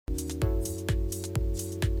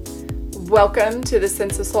Welcome to the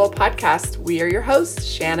Sense of Soul podcast. We are your hosts,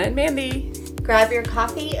 Shanna and Mandy. Grab your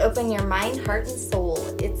coffee, open your mind, heart, and soul.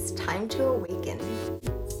 It's time to awaken.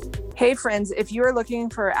 Hey friends, if you are looking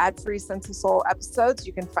for ad-free Sense of Soul episodes,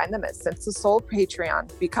 you can find them at Sense of Soul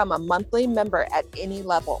Patreon. Become a monthly member at any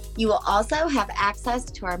level. You will also have access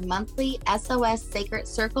to our monthly SOS Sacred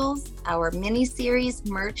Circles, our mini-series,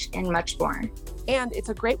 merch, and much more. And it's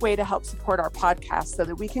a great way to help support our podcast so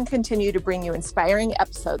that we can continue to bring you inspiring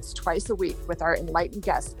episodes twice a week with our enlightened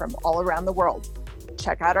guests from all around the world.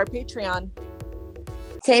 Check out our Patreon.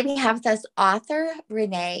 Today we have with us author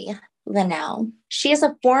Renee Linnell. She is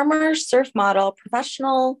a former surf model,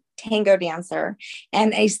 professional tango dancer,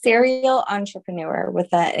 and a serial entrepreneur with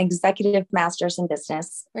an executive master's in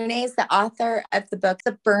business. Renee is the author of the book,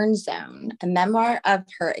 The Burn Zone, a memoir of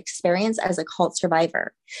her experience as a cult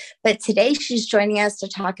survivor. But today she's joining us to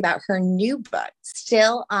talk about her new book,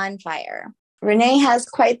 Still on Fire. Renee has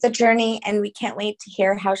quite the journey, and we can't wait to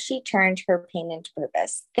hear how she turned her pain into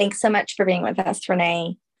purpose. Thanks so much for being with us,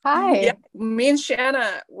 Renee. Hi. Yeah, me and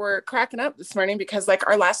Shanna were cracking up this morning because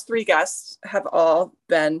our last three guests have all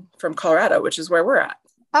been from Colorado, which is where we're at.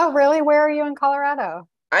 Oh, really? Where are you in Colorado?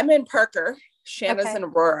 I'm in Parker. Shanna's in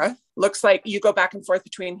Aurora. Looks like you go back and forth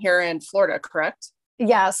between here and Florida, correct?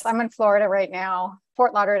 Yes, I'm in Florida right now,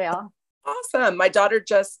 Fort Lauderdale. Awesome. My daughter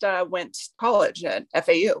just went to college at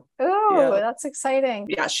FAU. Oh, That's exciting.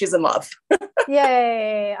 Yeah, she's in love.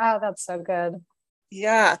 Yay. Oh, that's so good.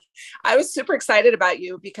 Yeah, I was super excited about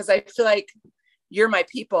you because I feel like you're my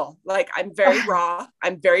people. I'm very raw.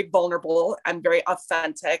 I'm very vulnerable. I'm very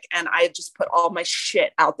authentic. And I just put all my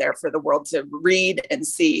shit out there for the world to read and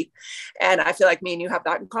see. And I feel like me and you have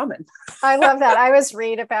that in common. I love that. I always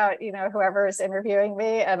read about, whoever is interviewing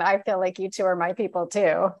me, and I feel like you two are my people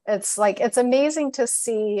too. It's amazing to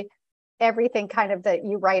see everything kind of that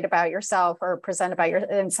you write about yourself or present about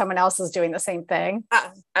and someone else is doing the same thing.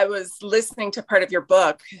 I was listening to part of your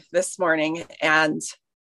book this morning and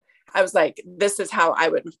I was like, this is how I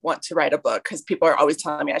would want to write a book, because people are always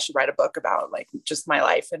telling me I should write a book about just my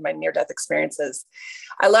life and my near-death experiences.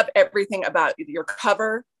 I love everything about your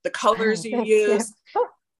cover, the colors you use,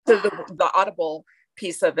 the audible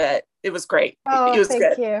piece of it. It was great. Oh, it was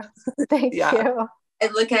thank good. you. Thank you. I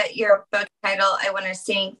look at your book title, I want to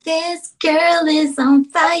sing, "This girl is on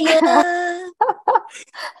fire."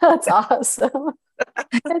 That's awesome.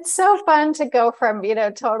 It's so fun to go from,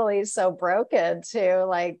 totally so broken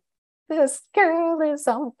to this girl is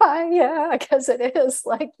on fire, because it is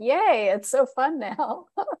yay, it's so fun now.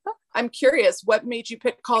 I'm curious, what made you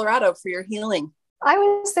pick Colorado for your healing? I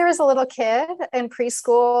was there as a little kid in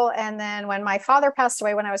preschool. And then when my father passed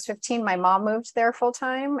away when I was 15, my mom moved there full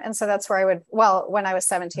time. And so that's where when I was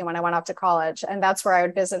 17, when I went off to college, and that's where I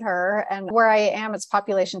would visit her. And where I am, it's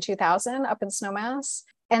population 2000 up in Snowmass.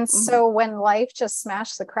 And so when life just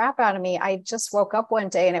smashed the crap out of me, I just woke up one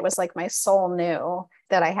day and it was like my soul knew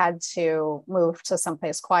that I had to move to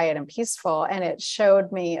someplace quiet and peaceful. And it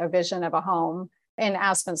showed me a vision of a home in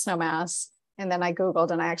Aspen, Snowmass. And then I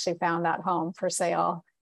Googled and I actually found that home for sale.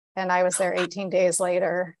 And I was there 18 days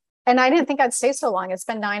later. And I didn't think I'd stay so long. It's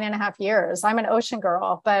been 9.5 years. I'm an ocean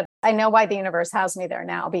girl, but I know why the universe has me there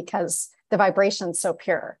now, because the vibration's so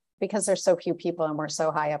pure, because there's so few people and we're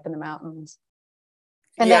so high up in the mountains.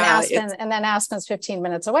 And then Aspen's 15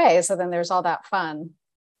 minutes away. So then there's all that fun.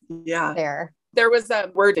 Yeah. There was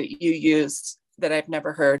a word that you used that I've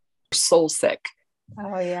never heard, soul sick.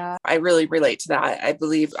 Oh, yeah. I really relate to that. I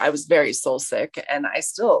believe I was very soul sick, and I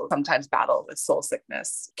still sometimes battle with soul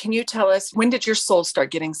sickness. Can you tell us, when did your soul start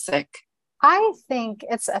getting sick? I think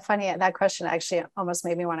it's funny. That question actually almost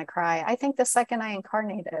made me want to cry. I think the second I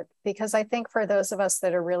incarnated, because I think for those of us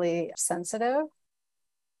that are really sensitive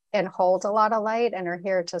and hold a lot of light and are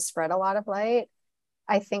here to spread a lot of light,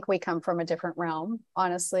 I think we come from a different realm,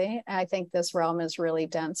 honestly. I think this realm is really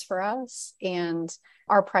dense for us, and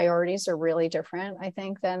our priorities are really different, I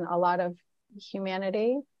think, than a lot of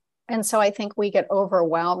humanity. And so I think we get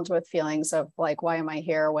overwhelmed with feelings of why am I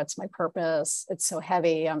here? What's my purpose? It's so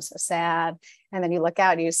heavy. I'm so sad. And then you look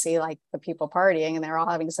out and you see the people partying and they're all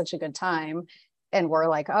having such a good time. And we're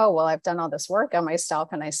like, oh, well, I've done all this work on myself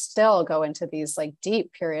and I still go into these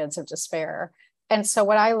deep periods of despair. And so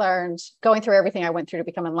what I learned going through everything I went through to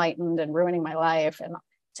become enlightened and ruining my life and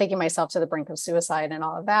taking myself to the brink of suicide and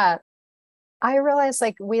all of that, I realized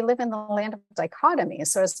we live in the land of dichotomy.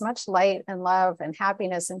 So as much light and love and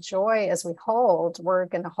happiness and joy as we hold, we're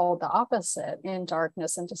going to hold the opposite in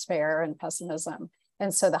darkness and despair and pessimism.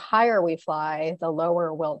 And so the higher we fly, the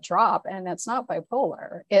lower we'll drop. And it's not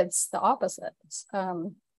bipolar, it's the opposite.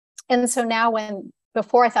 And so now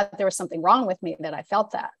before I thought there was something wrong with me, that I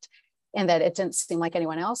felt that. and that it didn't seem like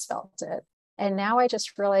anyone else felt it. And now I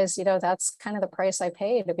just realized, that's kind of the price I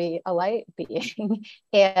pay to be a light being.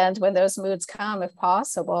 And when those moods come, if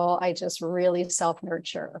possible, I just really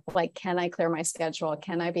self-nurture. Like, can I clear my schedule?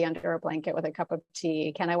 Can I be under a blanket with a cup of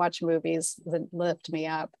tea? Can I watch movies that lift me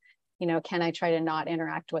up? Can I try to not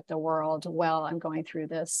interact with the world while I'm going through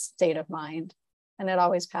this state of mind? And it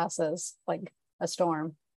always passes like a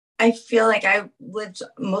storm. I feel like I lived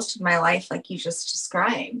most of my life like you just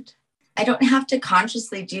described. I don't have to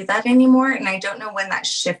consciously do that anymore. And I don't know when that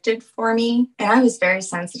shifted for me. And I was very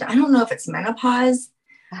sensitive. I don't know if it's menopause,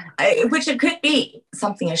 which it could be.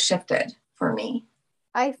 Something has shifted for me.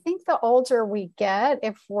 I think the older we get,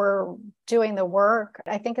 if we're doing the work,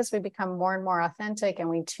 I think as we become more and more authentic and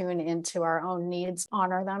we tune into our own needs,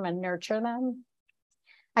 honor them and nurture them,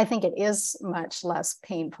 I think it is much less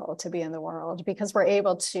painful to be in the world because we're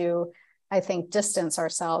able to, I think, distance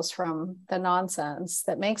ourselves from the nonsense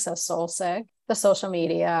that makes us soul sick, the social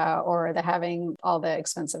media or the having all the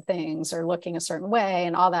expensive things or looking a certain way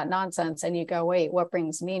and all that nonsense. And you go, wait, what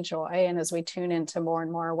brings me joy? And as we tune into more and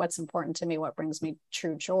more, what's important to me, what brings me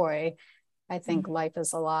true joy, I think life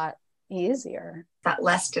is a lot easier. That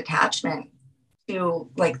less detachment to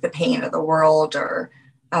like the pain of the world or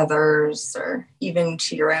others or even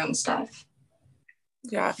to your own stuff.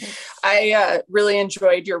 Yeah, I really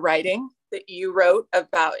enjoyed your writing that you wrote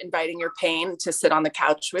about inviting your pain to sit on the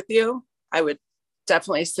couch with you. I would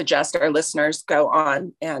definitely suggest our listeners go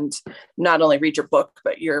on and not only read your book,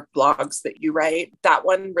 but your blogs that you write. That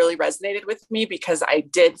one really resonated with me because I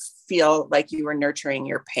did feel like you were nurturing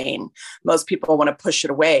your pain. Most people want to push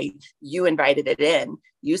it away. You invited it in.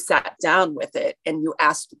 You sat down with it and you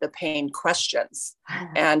asked the pain questions.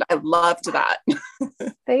 And I loved that.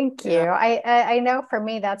 Thank you. I know for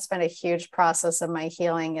me, that's been a huge process of my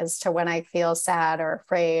healing is to when I feel sad or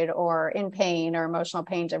afraid or in pain or emotional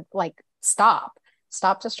pain to like stop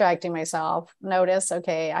distracting myself, notice,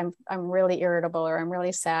 okay, I'm really irritable or I'm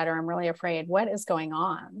really sad or I'm really afraid. What is going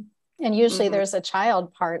on? And usually there's a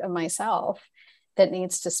child part of myself that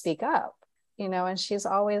needs to speak up. And she's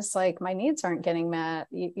always like, my needs aren't getting met.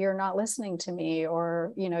 You're not listening to me,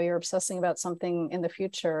 or, you're obsessing about something in the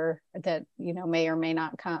future that, may or may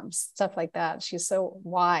not come, stuff like that. She's so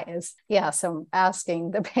wise. Yeah. So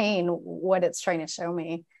asking the pain, what it's trying to show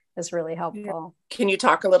me is really helpful. Can you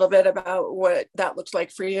talk a little bit about what that looked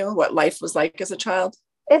like for you, what life was like as a child?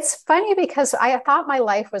 It's funny because I thought my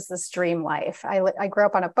life was this dream life. I grew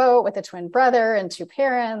up on a boat with a twin brother and two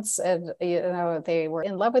parents, and they were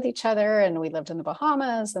in love with each other, and we lived in the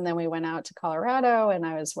Bahamas, and then we went out to Colorado, and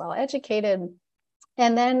I was well educated.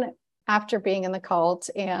 And then after being in the cult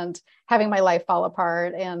and having my life fall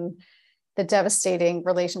apart and the devastating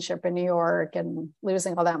relationship in New York and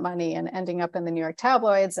losing all that money and ending up in the New York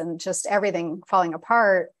tabloids and just everything falling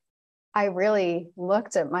apart, I really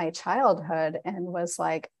looked at my childhood and was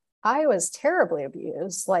like, I was terribly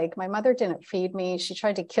abused. Like my mother didn't feed me. She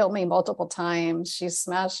tried to kill me multiple times. She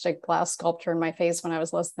smashed a glass sculpture in my face when I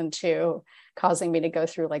was less than 2, causing me to go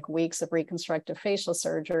through like weeks of reconstructive facial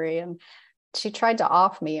surgery. And she tried to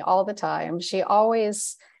off me all the time. She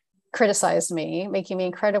always criticized me, making me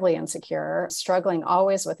incredibly insecure, struggling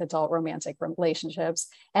always with adult romantic relationships.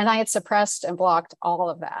 And I had suppressed and blocked all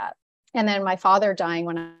of that. And then my father dying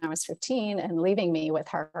when I was 15 and leaving me with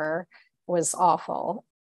her was awful.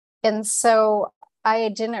 And so I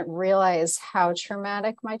didn't realize how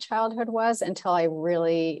traumatic my childhood was until I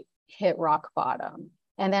really hit rock bottom.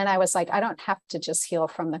 And then I was like, I don't have to just heal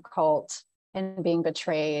from the cult and being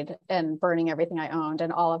betrayed and burning everything I owned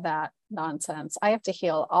and all of that nonsense. I have to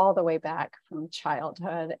heal all the way back from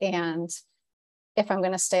childhood. And if I'm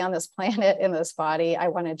going to stay on this planet in this body, I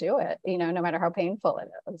want to do it, no matter how painful it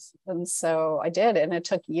is. And so I did. And it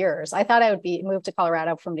took years. I thought I would move to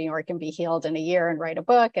Colorado from New York and be healed in a year and write a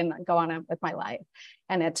book and go on with my life.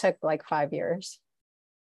 And it took like 5 years.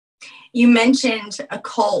 You mentioned a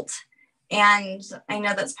cult, and I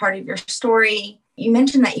know that's part of your story. You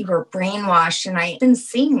mentioned that you were brainwashed, and I've been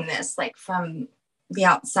seeing this like from the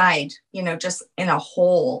outside, just in a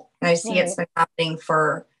whole. And I see It's been happening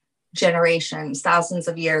for generations, thousands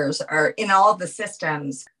of years, or in all the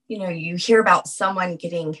systems. You hear about someone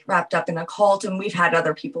getting wrapped up in a cult, and we've had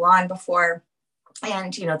other people on before,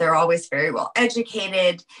 and they're always very well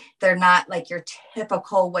educated. They're not like your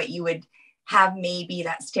typical what you would have, maybe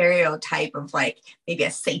that stereotype of like maybe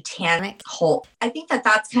a satanic cult. I think that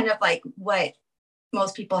that's kind of like what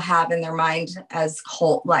most people have in their mind as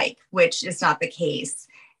cult like, which is not the case.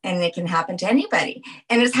 And it can happen to anybody,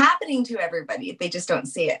 and it's happening to everybody. They just don't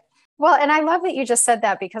see it. Well, and I love that you just said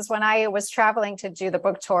that, because when I was traveling to do the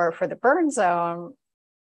book tour for the Burn Zone,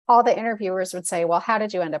 all the interviewers would say, well, how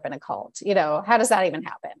did you end up in a cult? You know, how does that even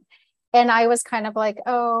happen? And I was kind of like,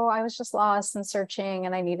 oh, I was just lost and searching,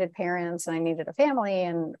 and I needed parents and I needed a family,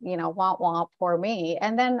 and, you know, womp womp, poor me.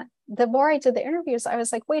 And then the more I did the interviews, I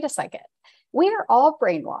was like, wait a second. We are all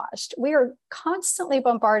brainwashed. We are constantly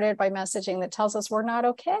bombarded by messaging that tells us we're not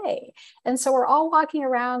okay. And so we're all walking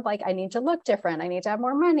around like, I need to look different. I need to have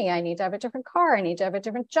more money. I need to have a different car. I need to have a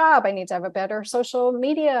different job. I need to have a better social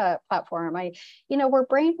media platform. We're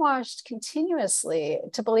brainwashed continuously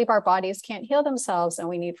to believe our bodies can't heal themselves and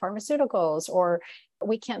we need pharmaceuticals, or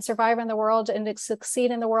we can't survive in the world and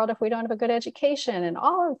succeed in the world if we don't have a good education, and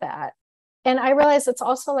all of that. And I realize it's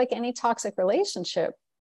also like any toxic relationship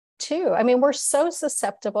too. I mean, we're so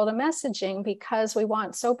susceptible to messaging because we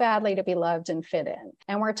want so badly to be loved and fit in.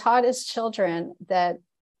 And we're taught as children that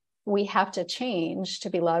we have to change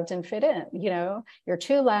to be loved and fit in. You know, you're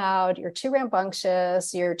too loud, you're too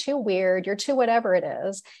rambunctious, you're too weird, you're too whatever it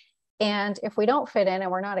is. And if we don't fit in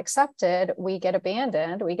and we're not accepted, we get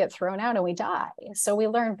abandoned, we get thrown out, and we die. So we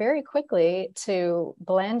learn very quickly to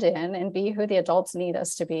blend in and be who the adults need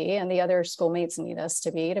us to be and the other schoolmates need us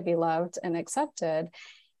to be loved and accepted.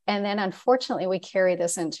 And then unfortunately, we carry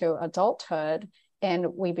this into adulthood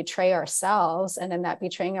and we betray ourselves. And in that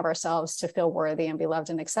betraying of ourselves to feel worthy and be loved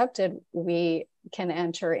and accepted, we can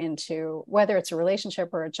enter into, whether it's a relationship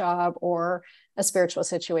or a job or a spiritual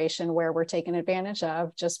situation, where we're taken advantage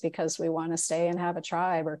of just because we want to stay and have a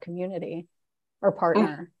tribe or community or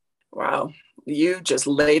partner. Wow. You just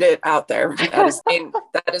laid it out there.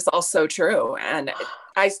 That is also true. And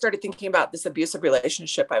I started thinking about this abusive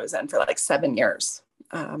relationship I was in for like 7 years.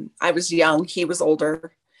 I was young, he was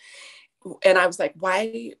older. And I was like,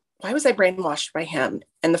 why was I brainwashed by him?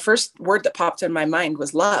 And the first word that popped in my mind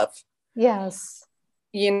was love. Yes.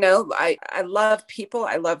 You know, I love people.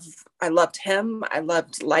 I loved him. I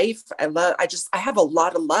loved life. I have a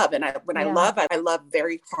lot of love. And I love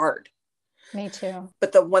very hard. Me too.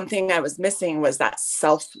 But the one thing I was missing was that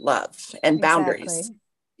self-love and boundaries. Exactly.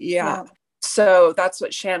 Yeah. So that's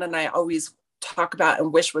what Shannon and I always talk about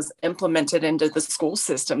and wish was implemented into the school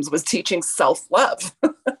systems, was teaching self-love.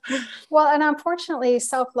 Well, and unfortunately,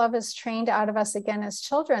 self-love is trained out of us again as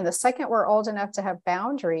children. The second we're old enough to have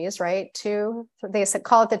boundaries, right? They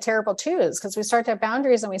call it the terrible twos, because we start to have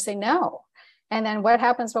boundaries and we say no. And then what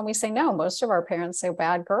happens when we say no? Most of our parents say,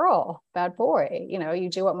 bad girl, bad boy, you know, you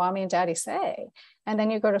do what mommy and daddy say. And then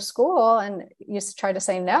you go to school and you try to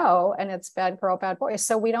say no, and it's bad girl, bad boy.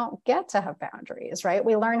 So we don't get to have boundaries, right?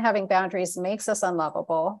 We learn having boundaries makes us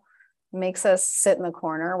unlovable, makes us sit in the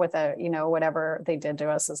corner with whatever they did to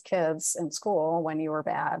us as kids in school when you were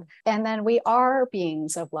bad. And then we are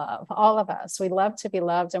beings of love, all of us. We love to be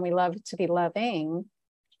loved and we love to be loving.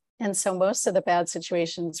 And so most of the bad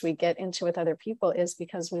situations we get into with other people is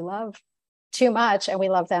because we love too much and we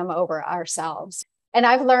love them over ourselves. And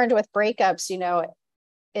I've learned with breakups, you know,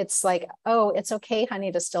 it's like, oh, it's okay,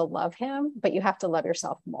 honey, to still love him, but you have to love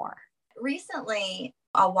yourself more. Recently,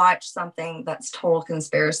 I'll watch something that's total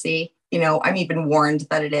conspiracy. You know, I'm even warned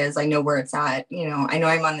that it is. I know where it's at. You know, I know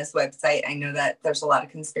I'm on this website. I know that there's a lot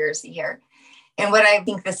of conspiracy here. And what I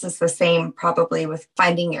think this is the same probably with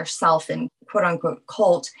finding yourself in quote unquote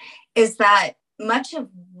cult, is that much of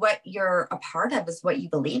what you're a part of is what you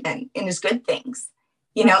believe in and is good things,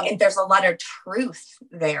 you know, and there's a lot of truth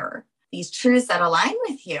there, these truths that align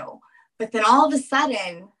with you. But then all of a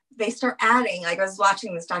sudden they start adding, like I was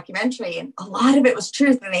watching this documentary and a lot of it was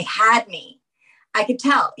truth and they had me. I could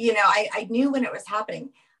tell, you know, I knew when it was happening.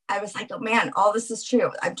 I was like, oh man, all this is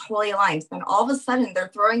true. I'm totally aligned. Then all of a sudden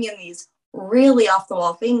they're throwing in these really off the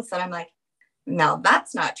wall things that I'm like, no,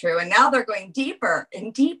 that's not true. And now they're going deeper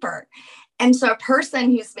and deeper. And so a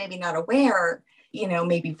person who's maybe not aware, you know,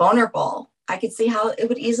 maybe vulnerable, I could see how it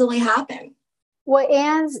would easily happen. Well,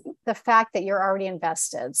 and the fact that you're already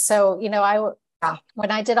invested. So, you know,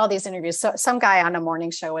 when I did all these interviews, so some guy on a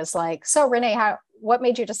morning show was like, so Renee, what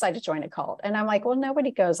made you decide to join a cult? And I'm like, well,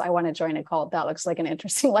 nobody goes, I want to join a cult. That looks like an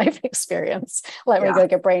interesting life experience. Let me go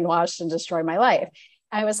get brainwashed and destroy my life.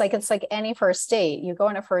 I was like, it's like any first date. You go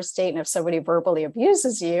on a first date, and if somebody verbally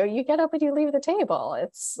abuses you, you get up and you leave the table.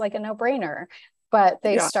 It's like a no-brainer. But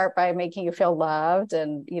they start by making you feel loved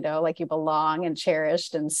and, you know, like you belong and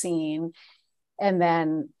cherished and seen. And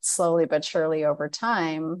then slowly but surely over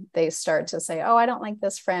time, they start to say, oh, I don't like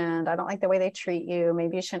this friend. I don't like the way they treat you.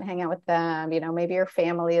 Maybe you shouldn't hang out with them. You know, maybe your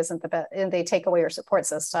family isn't the best. And they take away your support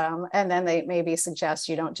system. And then they maybe suggest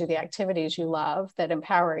you don't do the activities you love that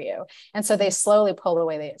empower you. And so they slowly pull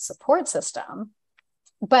away the support system.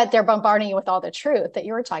 but they're bombarding you with all the truth that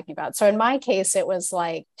you were talking about. So in my case, it was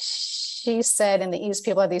like, she said in the East,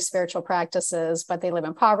 people have these spiritual practices, but they live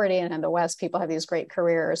in poverty. And in the West, people have these great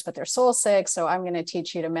careers, but they're soul sick. So I'm going to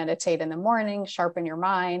teach you to meditate in the morning, sharpen your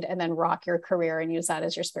mind, and then rock your career and use that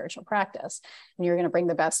as your spiritual practice. And you're going to bring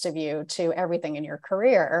the best of you to everything in your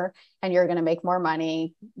career. And you're going to make more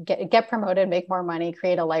money, get promoted, make more money,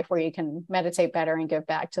 create a life where you can meditate better and give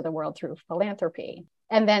back to the world through philanthropy.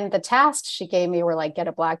 And then the tasks she gave me were like, get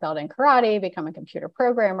a black belt in karate, become a computer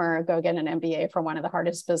programmer, go get an MBA from one of the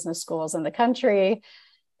hardest business schools in the country,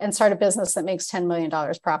 and start a business that makes $10 million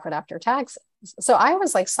profit after taxes. So I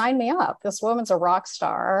was like, sign me up. This woman's a rock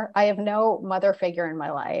star. I have no mother figure in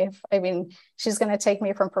my life. I mean, she's going to take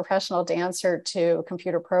me from professional dancer to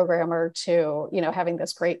computer programmer to, having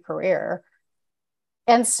this great career.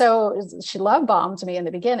 And so she love bombed me in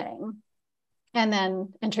the beginning. And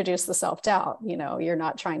then introduce the self-doubt, you're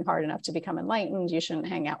not trying hard enough to become enlightened. You shouldn't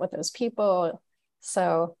hang out with those people.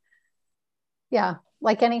 So yeah,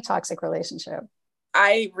 like any toxic relationship.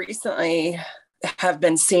 I recently have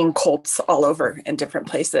been seeing cults all over in different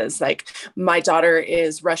places. Like my daughter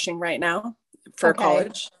is rushing right now for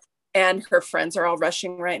college. And her friends are all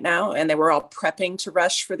rushing right now. And they were all prepping to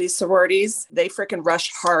rush for these sororities. They freaking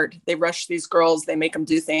rush hard. They rush these girls. They make them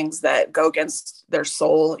do things that go against their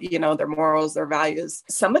soul, their morals, their values.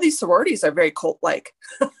 Some of these sororities are very cult-like.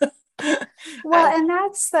 Well, and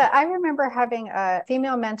I remember having a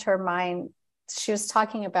female mentor of mine. She was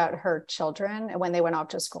talking about her children when they went off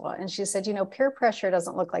to school. And she said, peer pressure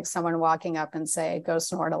doesn't look like someone walking up and say, go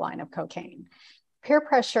snort a line of cocaine. Peer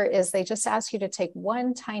pressure is they just ask you to take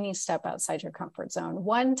one tiny step outside your comfort zone,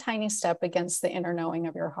 one tiny step against the inner knowing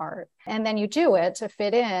of your heart. And then you do it to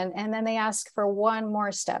fit in. And then they ask for one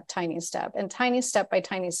more step, tiny step. And tiny step by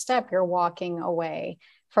tiny step, you're walking away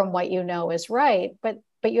from what you know is right. But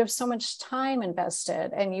you have so much time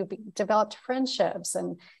invested and you developed friendships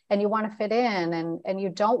and you want to fit in and you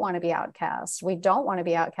don't want to be outcast. We don't want to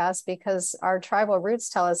be outcast because our tribal roots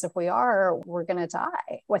tell us if we are, we're going to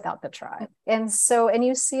die without the tribe. And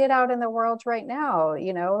you see it out in the world right now,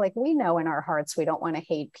 like we know in our hearts, we don't want to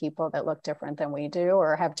hate people that look different than we do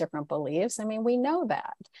or have different beliefs. I mean, we know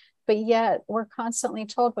that, but yet we're constantly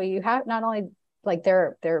told, well, you have not only like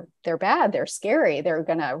they're bad, they're scary, they're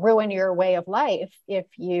going to ruin your way of life if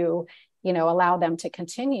you allow them to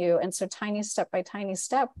continue. And so tiny step by tiny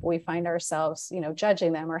step, we find ourselves,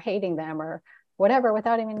 judging them or hating them or whatever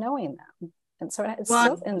without even knowing them. And so it's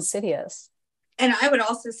so insidious. And I would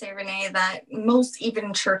also say, Renee, that most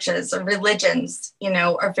even churches or religions,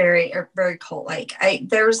 are very cult-like.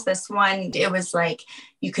 There was this one, it was like,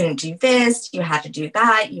 you couldn't do this, you had to do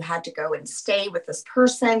that, you had to go and stay with this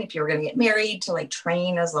person if you were going to get married to like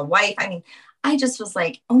train as a wife. I mean, I just was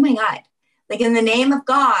like, oh my God, like in the name of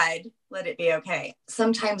God, let it be okay.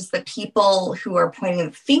 Sometimes the people who are pointing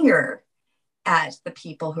the finger at the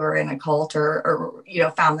people who are in a cult or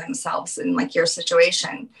found themselves in like your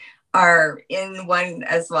situation are in one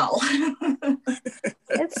as well.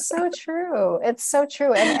 It's so true. It's so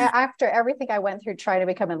true. And after everything I went through trying to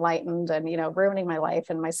become enlightened and, ruining my life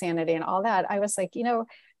and my sanity and all that, I was like,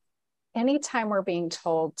 anytime we're being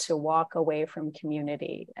told to walk away from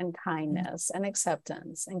community and kindness and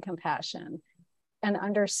acceptance and compassion and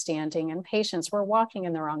understanding and patience, we're walking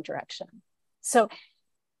in the wrong direction. So,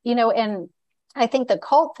 and I think the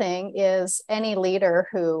cult thing is any leader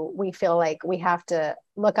who we feel like we have to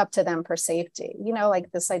look up to them for safety, like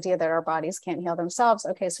this idea that our bodies can't heal themselves.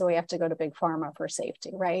 Okay, so we have to go to big pharma for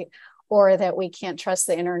safety, right? Or that we can't trust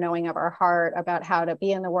the inner knowing of our heart about how to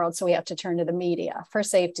be in the world. So we have to turn to the media for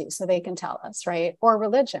safety so they can tell us, right? Or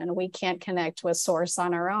religion. We can't connect with source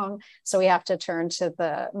on our own. So we have to turn to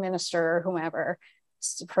the minister or whomever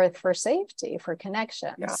for safety, for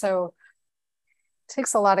connection. Yeah. So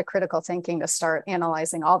takes a lot of critical thinking to start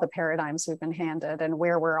analyzing all the paradigms we've been handed and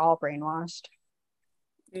where we're all brainwashed.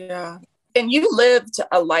 Yeah. And you lived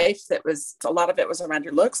a life that was, a lot of it was around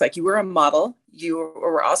your looks. Like you were a model, you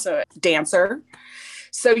were also a dancer.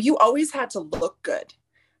 So you always had to look good.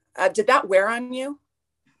 Did that wear on you?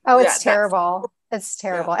 Oh, it's terrible. It's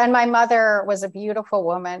terrible. Yeah. And my mother was a beautiful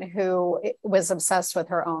woman who was obsessed with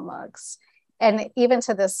her own looks. And even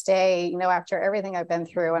to this day, after everything I've been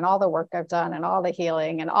through and all the work I've done and all the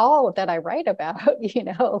healing and all that I write about,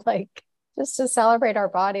 like just to celebrate our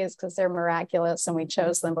bodies because they're miraculous and we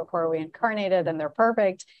chose them before we incarnated and they're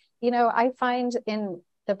perfect. I find in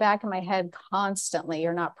the back of my head constantly,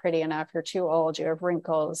 you're not pretty enough, you're too old, you have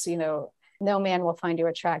wrinkles, no man will find you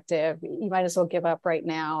attractive. You might as well give up right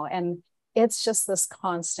now. And it's just this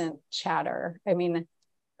constant chatter. I mean,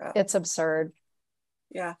 it's absurd.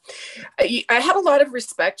 Yeah. I have a lot of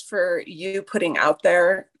respect for you putting out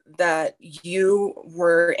there that you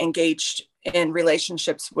were engaged in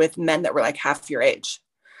relationships with men that were like half your age.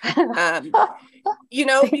 Because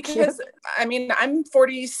I mean, I'm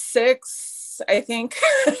 46, I think.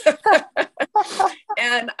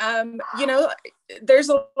 And, there's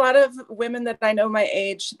a lot of women that I know my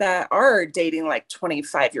age that are dating like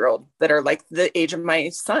 25-year-old that are like the age of my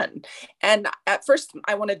son. And at first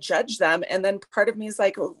I want to judge them. And then part of me is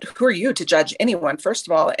like, well, who are you to judge anyone, first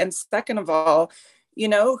of all? And second of all,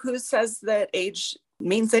 who says that age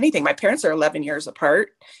means anything? My parents are 11 years apart.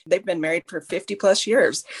 They've been married for 50 plus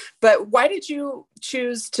years. But why did you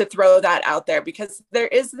choose to throw that out there? Because there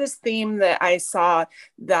is this theme that I saw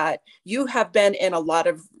that you have been in a lot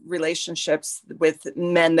of relationships with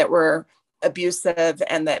men that were abusive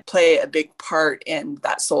and that play a big part in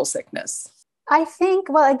that soul sickness. I think,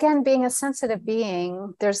 well, again, being a sensitive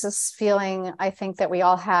being, there's this feeling, I think, that we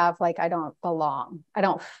all have, like, I don't belong. I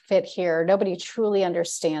don't fit here. Nobody truly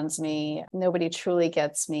understands me. Nobody truly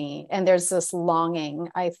gets me. And there's this longing,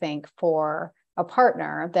 I think, for a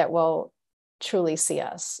partner that will truly see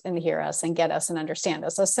us and hear us and get us and understand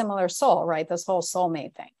us. A similar soul, right? This whole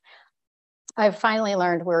soulmate thing. I've finally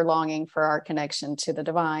learned we're longing for our connection to the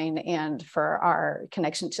divine and for our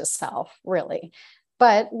connection to self, really.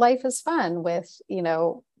 But life is fun with,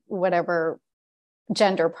 whatever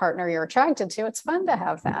gender partner you're attracted to. It's fun to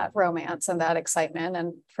have that romance and that excitement.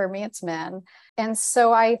 And for me, it's men. And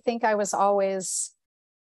so I think I was always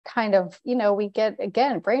kind of, we get,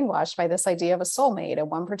 again, brainwashed by this idea of a soulmate and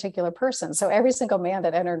one particular person. So every single man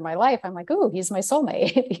that entered my life, I'm like, ooh, he's my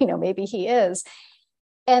soulmate. Maybe he is.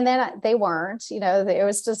 And then they weren't, it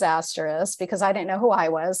was disastrous because I didn't know who I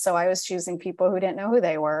was. So I was choosing people who didn't know who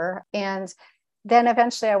they were. And then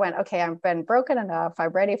eventually I went, okay, I've been broken enough. I'm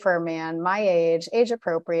ready for a man, my age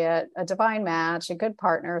appropriate, a divine match, a good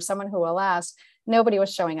partner, someone who will last. Nobody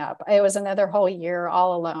was showing up. It was another whole year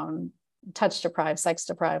all alone, touch deprived, sex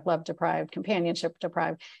deprived, love deprived, companionship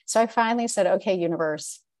deprived. So I finally said, okay,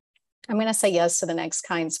 universe, I'm going to say yes to the next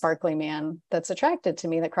kind, sparkly man that's attracted to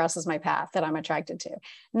me, that crosses my path, that I'm attracted to.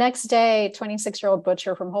 Next day, 26-year-old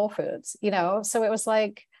butcher from Whole Foods, so it was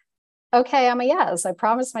like, okay, I'm a yes. I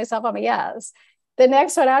promised myself I'm a yes. The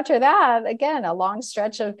next one after that, again, a long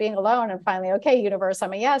stretch of being alone, and finally, okay, universe,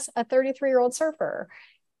 I'm a yes, a 33-year-old surfer.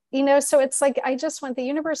 So it's like, I just want, the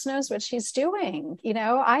universe knows what she's doing.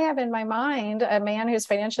 I have in my mind a man who's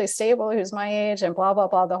financially stable, who's my age, and blah, blah,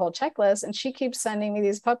 blah, the whole checklist. And she keeps sending me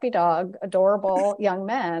these puppy dog, adorable young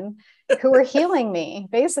men who are healing me,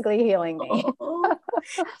 basically healing me.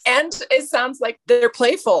 And it sounds like they're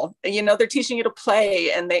playful, they're teaching you to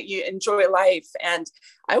play and that you enjoy life. And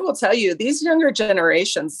I will tell you, these younger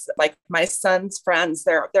generations, like my son's friends,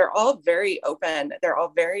 they're all very open. They're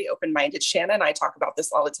all very open-minded. Shanna and I talk about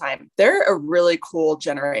this all the time. They're a really cool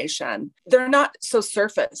generation. They're not so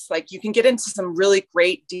surface. Like, you can get into some really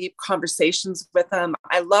great, deep conversations with them.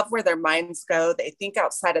 I love where their minds go. They think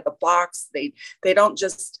outside of the box. They don't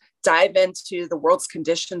just dive into the world's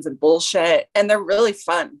conditions and bullshit. And they're really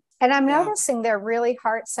fun. And I'm noticing they're really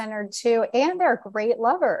heart-centered too. And they're great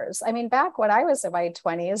lovers. I mean, back when I was in my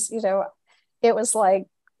 20s, it was like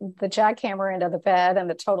the jackhammer into the bed and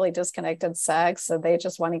the totally disconnected sex. So they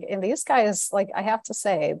just want to, and these guys, like, I have to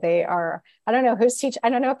say, they are, I don't know I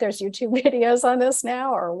don't know if there's YouTube videos on this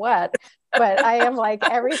now or what, but I am like,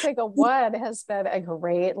 every single one has been a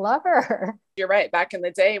great lover. You're right. Back in the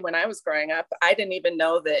day when I was growing up, I didn't even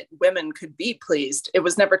know that women could be pleased. It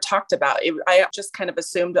was never talked about. I just kind of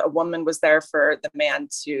assumed a woman was there for the man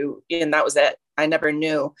and that was it. I never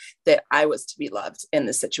knew that I was to be loved in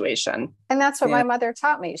this situation. And that's what my mother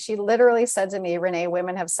taught me. She literally said to me, Renee,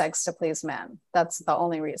 women have sex to please men. That's the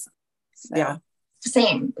only reason. So. Yeah.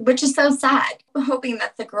 Same, which is so sad. I'm hoping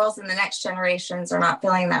that the girls in the next generations are not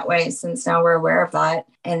feeling that way, since now we're aware of that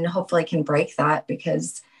and hopefully can break that.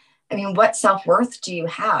 Because I mean, what self-worth do you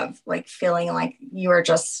have? Like, feeling like you are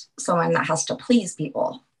just someone that has to please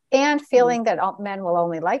people. And feeling that all men will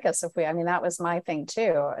only like us if that was my thing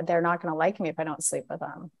too. They're not going to like me if I don't sleep with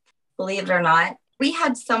them. Believe it or not, we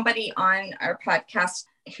had somebody on our podcast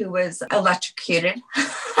who was electrocuted.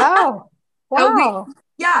 Oh, wow.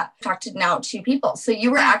 Talked to now 2 people. So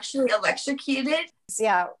you were actually electrocuted?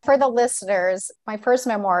 Yeah. For the listeners, my first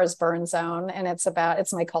memoir is Burn Zone, and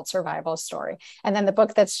it's my cult survival story. And then the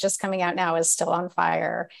book that's just coming out now is Still on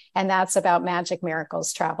Fire. And that's about magic,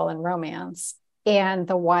 miracles, travel, and romance, and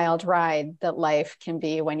the wild ride that life can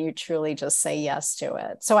be when you truly just say yes to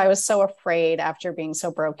it. So I was so afraid after being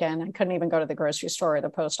so broken. I couldn't even go to the grocery store or the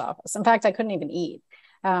post office. In fact, I couldn't even eat.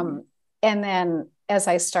 And then as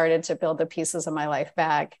I started to build the pieces of my life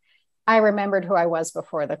back, I remembered who I was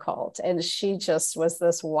before the cult. And she just was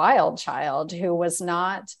this wild child who was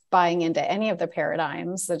not buying into any of the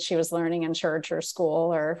paradigms that she was learning in church or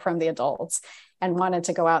school or from the adults, and wanted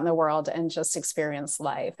to go out in the world and just experience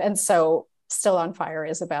life. And so Still on Fire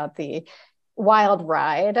is about the wild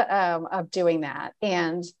ride of doing that.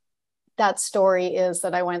 And that story is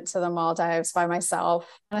that I went to the Maldives by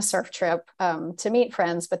myself on a surf trip to meet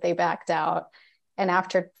friends, but they backed out. And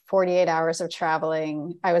after 48 hours of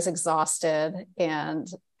traveling, I was exhausted, and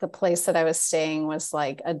the place that I was staying was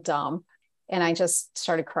like a dump. And I just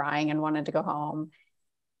started crying and wanted to go home.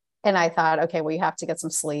 And I thought, okay, well, you have to get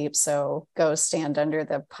some sleep. So go stand under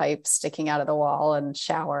the pipe sticking out of the wall and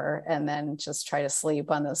shower, and then just try to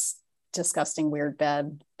sleep on this disgusting, weird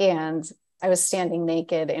bed. And I was standing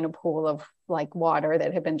naked in a pool of like water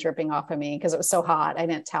that had been dripping off of me because it was so hot. I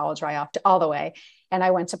didn't towel dry off all the way. And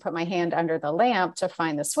I went to put my hand under the lamp to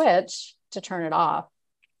find the switch to turn it off.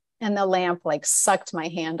 And the lamp like sucked my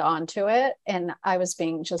hand onto it. And I was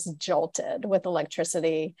being just jolted with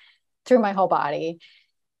electricity through my whole body.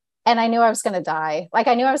 And I knew I was going to die. Like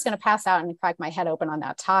I knew I was going to pass out and crack my head open on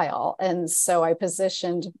that tile. And so I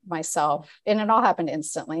positioned myself, and it all happened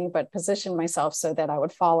instantly, but positioned myself so that I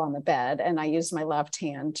would fall on the bed. And I used my left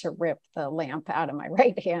hand to rip the lamp out of my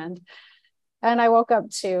right hand. And I woke up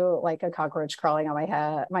to like a cockroach crawling on my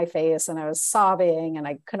head, my face, and I was sobbing, and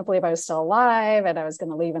I couldn't believe I was still alive, and I was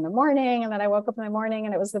going to leave in the morning. And then I woke up in the morning,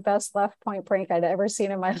 and it was the best left point prank I'd ever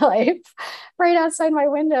seen in my life, right outside my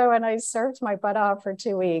window. And I surfed my butt off for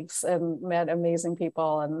 2 weeks and met amazing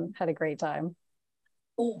people and had a great time.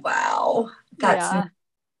 Oh, wow. That's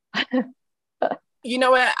yeah. You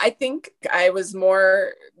know what? I think I was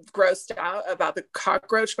more grossed out about the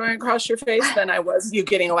cockroach going across your face than I was you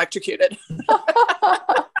getting electrocuted.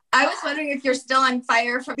 I was wondering if you're still on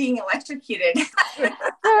fire for being electrocuted.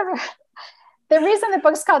 The reason the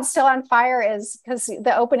book's called Still on Fire is because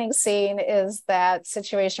the opening scene is that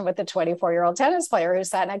situation with the 24-year-old tennis player who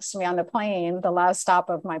sat next to me on the plane, the last stop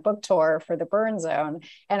of my book tour for the Burn Zone.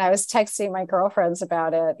 And I was texting my girlfriends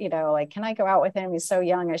about it, you know, like, can I go out with him? He's so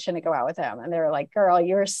young, I shouldn't go out with him. And they were like, girl,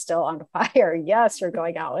 you're still on fire. Yes, you're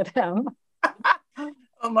going out with him.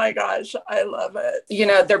 Oh my gosh, I love it. You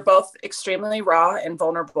know, they're both extremely raw and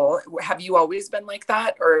vulnerable. Have you always been like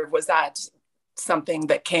that? Or was that something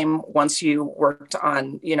that came once you worked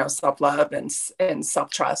on, you know, self-love and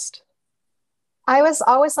self-trust? I was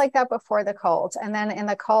always like that before the cult. And then in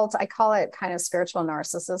the cult, I call it kind of spiritual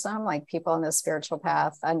narcissism, like people on this spiritual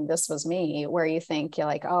path. And this was me, where you think you're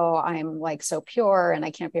like, oh, I'm like so pure and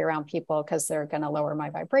I can't be around people because they're going to lower my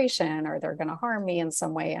vibration or they're going to harm me in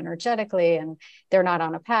some way energetically. And they're not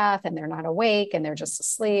on a path and they're not awake and they're just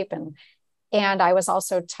asleep. And I was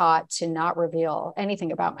also taught to not reveal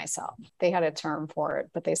anything about myself. They had a term for it,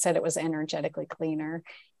 but they said it was energetically cleaner.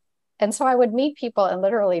 And so I would meet people and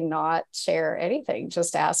literally not share anything,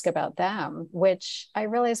 just ask about them, which I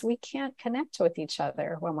realized we can't connect with each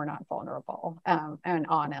other when we're not vulnerable and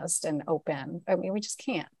honest and open. I mean, we just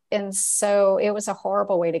can't. And so it was a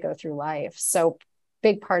horrible way to go through life. So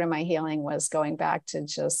big part of my healing was going back to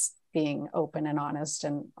just being open and honest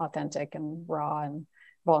and authentic and raw and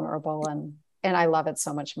vulnerable. And I love it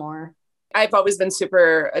so much more. I've always been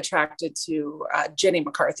super attracted to Jenny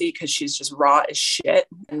McCarthy because she's just raw as shit.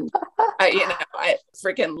 And I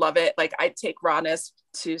freaking love it. Like I take rawness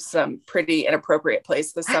to some pretty inappropriate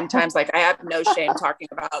places sometimes. Like I have no shame talking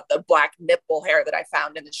about the black nipple hair that I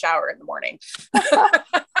found in the shower in the morning.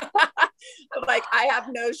 Like I have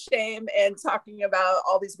no shame in talking about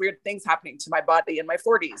all these weird things happening to my body in my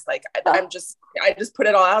 40s. Like I just put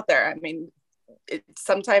it all out there. I mean,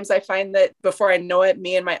 sometimes I find that before I know it,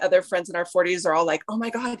 me and my other friends in our 40s are all like, oh my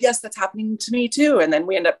God, yes, that's happening to me too. And then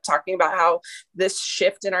we end up talking about how this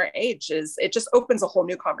shift in our age it just opens a whole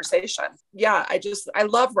new conversation. Yeah, I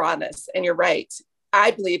love rawness. And you're right.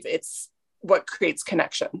 I believe it's what creates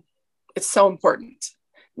connection. It's so important.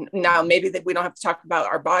 Now, maybe that we don't have to talk about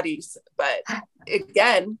our bodies, but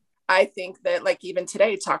again, I think that like even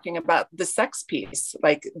today talking about the sex piece,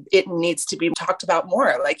 like it needs to be talked about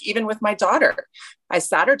more. Like even with my daughter, I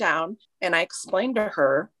sat her down and I explained to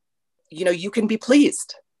her, you know, you can be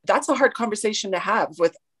pleased. That's a hard conversation to have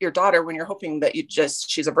with your daughter when you're hoping that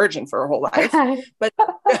she's a virgin for her whole life. But,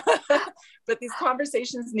 but these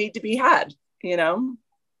conversations need to be had, you know?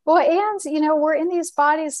 Well, and, you know, we're in these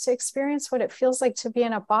bodies to experience what it feels like to be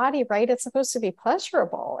in a body, right? It's supposed to be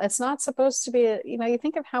pleasurable. It's not supposed to be, you know, you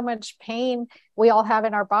think of how much pain we all have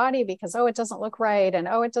in our body because, oh, it doesn't look right. And,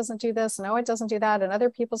 oh, it doesn't do this. And, oh, it doesn't do that. And other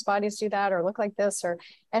people's bodies do that or look like this.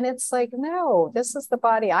 And it's like, no, this is the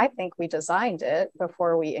body. I think we designed it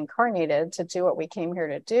before we incarnated to do what we came here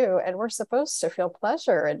to do. And we're supposed to feel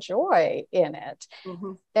pleasure and joy in it.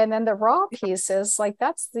 Mm-hmm. And then the raw piece is like,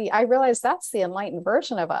 I realize that's the enlightened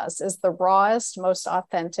version of us, is the rawest, most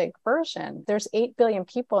authentic version. There's 8 billion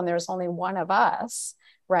people and there's only one of us,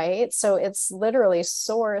 right? So it's literally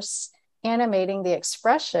source animating the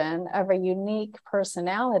expression of a unique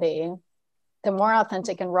personality. The more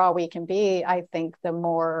authentic and raw we can be, I think the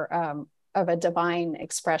more of a divine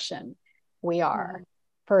expression we are,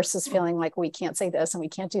 versus feeling like we can't say this and we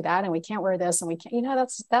can't do that and we can't wear this and we can't,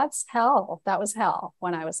 that's hell. That was hell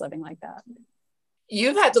when I was living like that.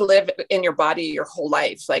 You've had to live in your body your whole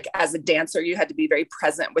life. Like as a dancer, you had to be very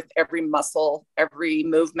present with every muscle, every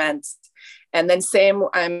movement. And then same,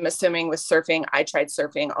 I'm assuming with surfing, I tried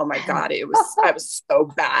surfing. Oh my God, I was so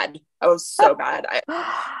bad. I was so bad.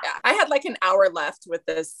 I had like an hour left with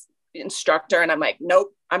this instructor and I'm like,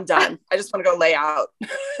 nope, I'm done. I just want to go lay out.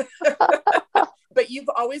 But you've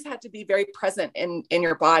always had to be very present in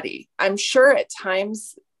your body. I'm sure at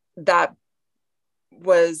times that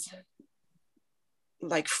was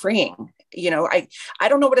like freeing, I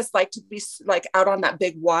don't know what it's like to be like out on that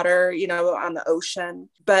big water, on the ocean,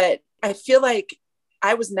 but I feel like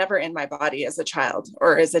I was never in my body as a child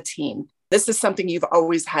or as a teen. This is something you've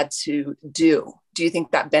always had to do. Do you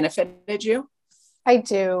think that benefited you? I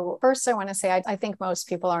do. First, I want to say, I think most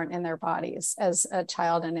people aren't in their bodies as a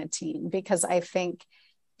child and a teen, because I think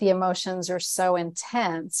the emotions are so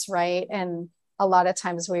intense, right? And a lot of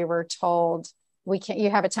times we were told, you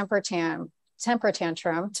have a temper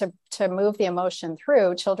tantrum to move the emotion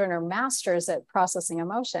through. Children are masters at processing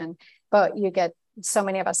emotion, but so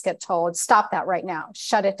many of us get told, stop that right now,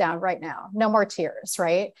 shut it down right now, no more tears,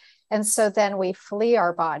 right? And so then we flee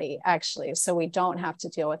our body, actually, so we don't have to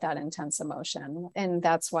deal with that intense emotion. And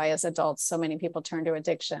that's why as adults, so many people turn to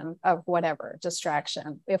addiction of whatever,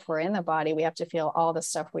 distraction. If we're in the body, we have to feel all the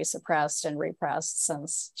stuff we suppressed and repressed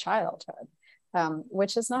since childhood,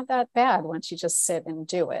 which is not that bad once you just sit and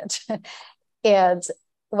do it. And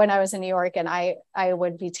when I was in New York, and I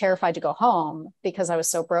would be terrified to go home because I was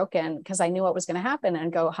so broken, because I knew what was going to happen,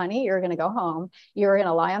 and go, honey, you're going to go home. You're going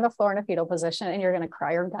to lie on the floor in a fetal position and you're going to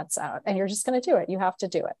cry your guts out, and you're just going to do it. You have to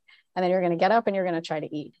do it. And then you're going to get up and you're going to try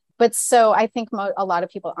to eat. But so I think a lot of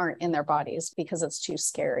people aren't in their bodies because it's too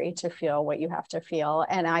scary to feel what you have to feel.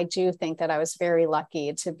 And I do think that I was very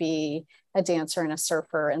lucky to be a dancer and a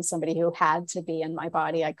surfer and somebody who had to be in my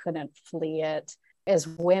body. I couldn't flee it. As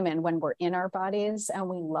women, when we're in our bodies and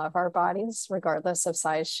we love our bodies, regardless of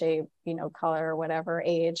size, shape, color, whatever,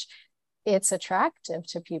 age, it's attractive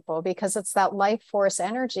to people because it's that life force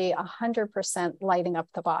energy 100% lighting up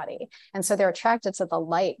the body. And so they're attracted to the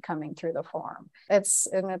light coming through the form. It's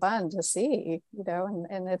fun to see,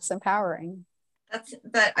 and it's empowering.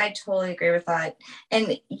 That I totally agree with that.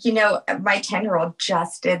 And, my 10-year-old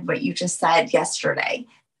just did what you just said yesterday.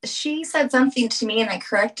 She said something to me and I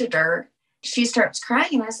corrected her. She starts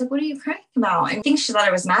crying and I was like, what are you crying about? I think she thought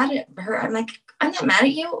I was mad at her. I'm like, I'm not mad at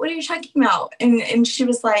you. What are you talking about? And she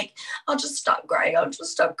was like, I'll just stop crying. I'll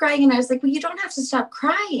just stop crying. And I was like, well, you don't have to stop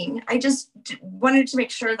crying. I just wanted to make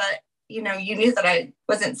sure that, you knew that I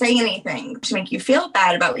wasn't saying anything to make you feel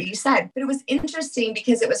bad about what you said. But it was interesting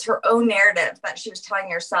because it was her own narrative that she was telling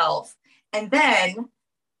herself. And then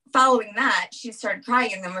following that, she started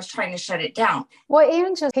crying and then was trying to shut it down. Well,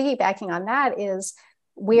 and just piggybacking on that is,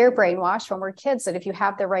 we're brainwashed when we're kids that if you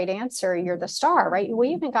have the right answer, you're the star, right? We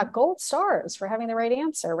even got gold stars for having the right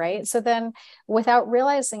answer, right? So then without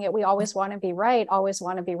realizing it, we always want to be right,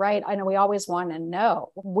 I know we always want to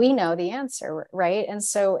know. We know the answer, right? And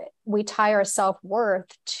so we tie our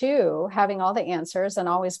self-worth to having all the answers and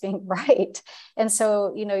always being right. And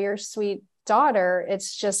so, your sweet daughter,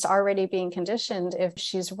 it's just already being conditioned. If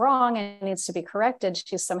she's wrong and needs to be corrected,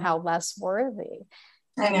 she's somehow less worthy.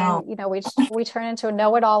 I know. We turn into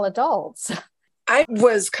know-it-all adults. I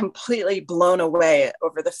was completely blown away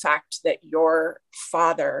over the fact that your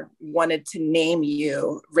father wanted to name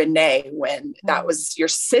you Renee when that was your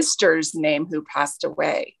sister's name who passed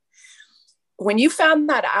away. When you found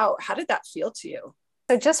that out, how did that feel to you?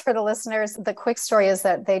 So just for the listeners, the quick story is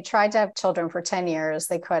that they tried to have children for 10 years.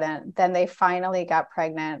 They couldn't. Then they finally got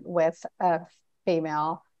pregnant with a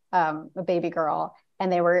female, a baby girl.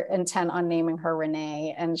 And they were intent on naming her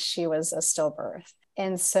Renee, and she was a stillbirth.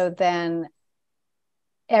 And so then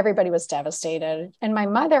everybody was devastated. And my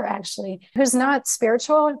mother, actually, who's not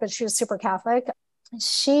spiritual, but she was super Catholic,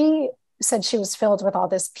 she said she was filled with all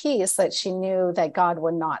this peace, that she knew that God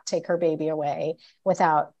would not take her baby away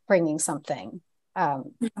without bringing something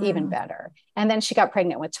even better. And then she got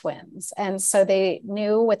pregnant with twins. And so they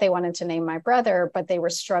knew what they wanted to name my brother, but they were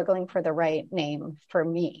struggling for the right name for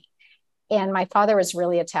me. And my father was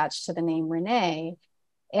really attached to the name Renee.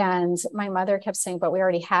 And my mother kept saying, but we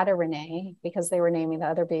already had a Renee, because they were naming the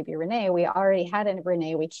other baby Renee. We already had a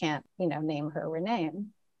Renee. We can't, name her Renee.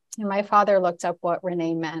 And my father looked up what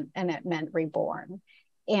Renee meant, and it meant reborn.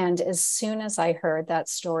 And as soon as I heard that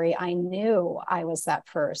story, I knew I was that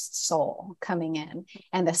first soul coming in.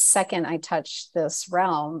 And the second I touched this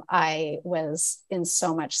realm, I was in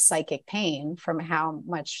so much psychic pain from how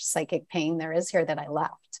much psychic pain there is here, that I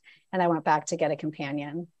left. And I went back to get a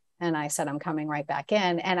companion. And I said, I'm coming right back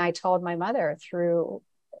in. And I told my mother through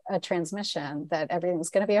a transmission that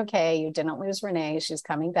everything's going to be okay. You didn't lose Renee. She's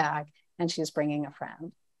coming back, and she's bringing a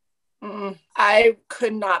friend. I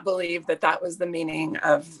could not believe that was the meaning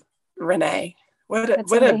of Renee. What a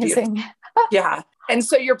beautiful. Yeah. And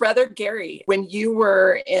so your brother, Gary, when you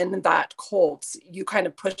were in that cult, you kind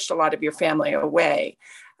of pushed a lot of your family away.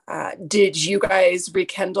 Did you guys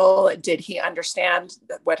rekindle? Did he understand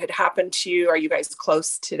what had happened to you? Are you guys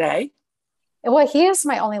close today? Well, he is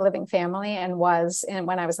my only living family, and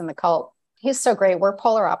when I was in the cult. He's so great. We're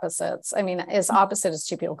polar opposites. I mean, as opposite as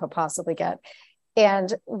two people could possibly get.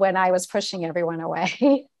 And when I was pushing everyone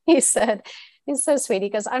away, he said, he's so sweet. He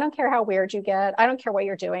goes, I don't care how weird you get. I don't care what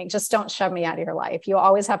you're doing. Just don't shove me out of your life. You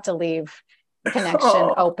always have to leave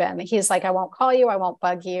connection open. He's like, I won't call you. I won't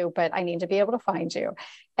bug you, but I need to be able to find you.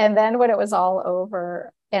 And then when it was all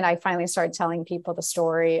over, and I finally started telling people the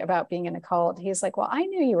story about being in a cult, he's like, well, I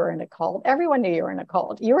knew you were in a cult. Everyone knew you were in a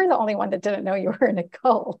cult. You were the only one that didn't know you were in a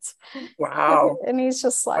cult. Wow. And he's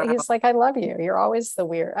just like, he's like, I love you. You're always the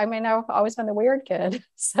weird. I mean, I've always been the weird kid.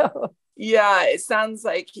 So yeah, it sounds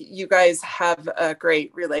like you guys have a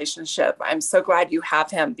great relationship. I'm so glad you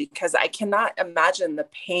have him, because I cannot imagine the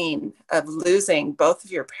pain of losing both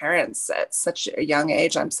of your parents at such a young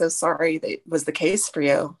age. I'm so sorry that was the case for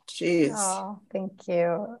you. Jeez. Oh, thank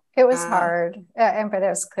you. It was hard, but it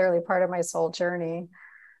was clearly part of my soul journey.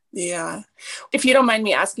 Yeah. If you don't mind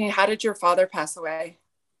me asking, how did your father pass away?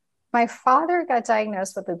 My father got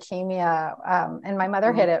diagnosed with leukemia, and my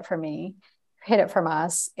mother hid it from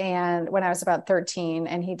us. And when I was about 13,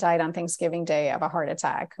 and he died on Thanksgiving Day of a heart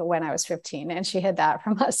attack when I was 15. And she hid that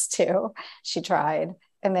from us too. She tried.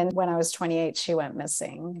 And then when I was 28, she went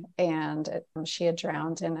missing, and she had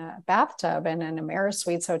drowned in a bathtub in an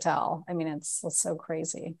AmeriSuites hotel. I mean, it's so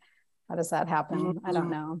crazy. How does that happen? I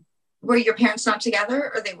don't know. Were your parents not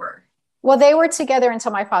together, or they were? Well, they were together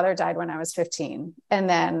until my father died when I was 15. And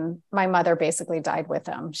then my mother basically died with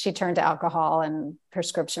him. She turned to alcohol and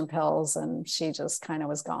prescription pills, and she just kind of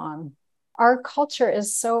was gone. Our culture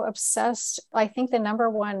is so obsessed. I think the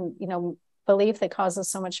number one, belief that causes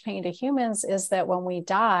so much pain to humans is that when we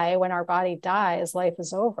die, when our body dies, life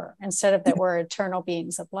is over, instead of that we're eternal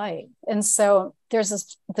beings of light. And so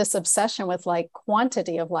there's this obsession with like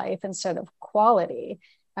quantity of life instead of quality.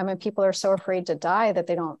 I mean, people are so afraid to die that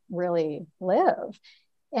they don't really live.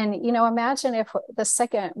 And, imagine if the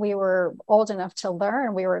second we were old enough to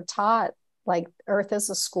learn, we were taught like Earth is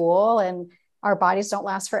a school, and our bodies don't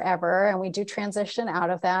last forever, and we do transition out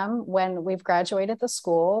of them when we've graduated the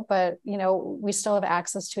school, but, we still have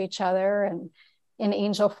access to each other, and in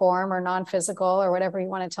angel form or non-physical or whatever you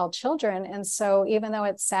want to tell children. And so even though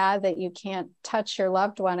it's sad that you can't touch your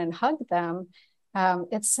loved one and hug them,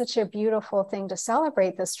 it's such a beautiful thing to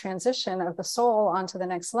celebrate this transition of the soul onto the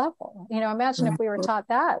next level. Imagine if we were taught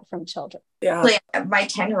that from children. Yeah. My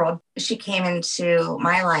 10-year-old, she came into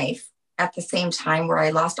my life at the same time where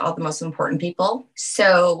I lost all the most important people.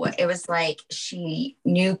 So it was like she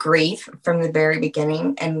knew grief from the very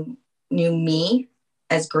beginning and knew me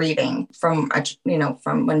as grieving from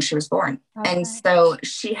when she was born. Okay. And so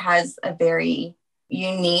she has a very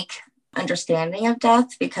unique understanding of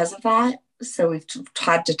death because of that. So we've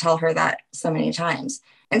had to tell her that so many times.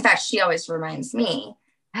 In fact, she always reminds me,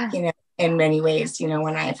 in many ways,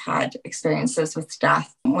 when I've had experiences with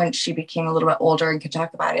death, when she became a little bit older and could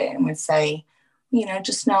talk about it and would say,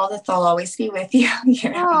 just know that they'll always be with you,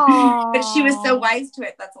 But she was so wise to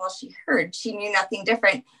it. That's all she heard. She knew nothing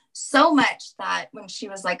different. So much that when she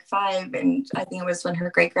was like 5, and I think it was when her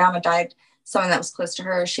great grandma died, someone that was close to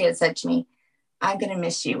her, she had said to me, I'm going to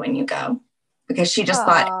miss you when you go, because she just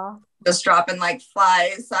thought just dropping like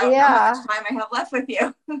flies. I don't know how much time I have left with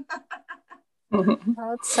you.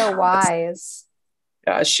 That's so wise.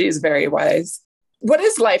 Yeah, she's very wise. What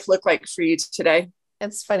does life look like for you today?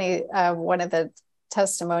 It's funny. One of the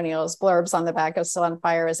testimonials, blurbs on the back of Still on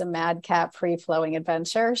Fire is a madcap, free-flowing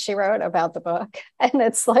adventure she wrote about the book. And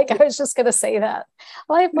it's like, I was just going to say that.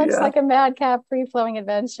 Life looks like a madcap, free-flowing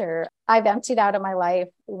adventure. I've emptied out of my life.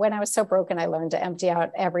 When I was so broken, I learned to empty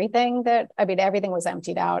out everything everything was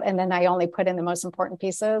emptied out. And then I only put in the most important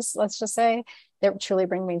pieces, let's just say, that truly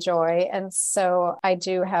bring me joy. And so I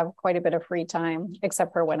do have quite a bit of free time,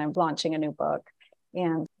 except for when I'm launching a new book,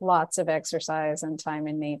 and lots of exercise and time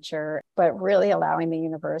in nature, but really allowing the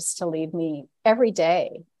universe to lead me every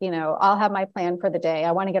day. I'll have my plan for the day.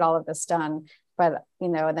 I want to get all of this done, but,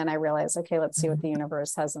 and then I realize, okay, let's see what the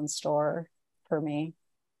universe has in store for me.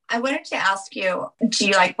 I wanted to ask you, do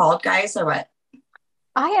you like bald guys or what?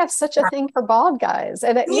 I have such a thing for bald guys.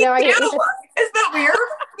 And, Me too. Is that weird?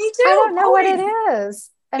 Me too. I don't know Always. What it is.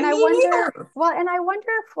 And I wonder,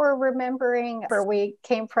 if we're remembering where we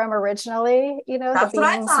came from originally, That's the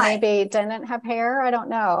beings maybe didn't have hair. I don't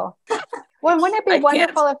know. Well, wouldn't it be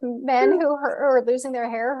wonderful if men who are losing their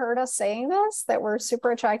hair heard us saying this, that we're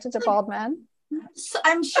super attracted to bald men? So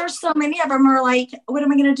I'm sure so many of them are like, what am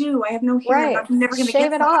I going to do? I have no hair. Right. I'm never going to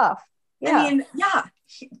shave it off. Yeah. I mean,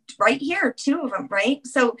 right here, 2 of them, right?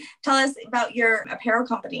 So tell us about your apparel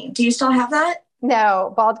company. Do you still have that?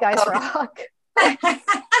 No, Bald Guys Rock.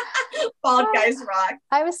 Bald Guys Rock.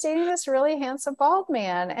 I was dating this really handsome bald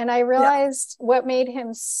man, and I realized what made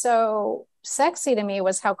him so sexy to me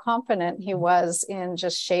was how confident he was in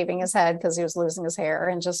just shaving his head because he was losing his hair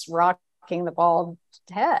and just rocking the bald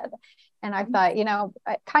head. And I thought,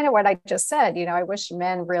 kind of what I just said, I wish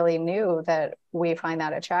men really knew that we find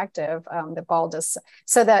that attractive. The bald is,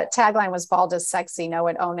 so the tagline was bald is sexy, know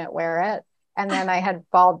it, own it, wear it. And then I had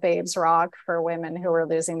Bald Babes Rock for women who were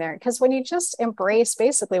losing their, because when you just embrace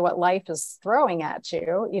basically what life is throwing at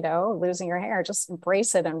you, losing your hair, just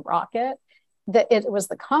embrace it and rock it. That it was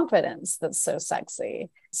the confidence that's so sexy.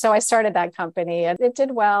 So I started that company and it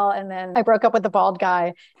did well. And then I broke up with the bald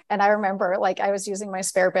guy. And I remember I was using my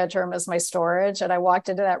spare bedroom as my storage. And I walked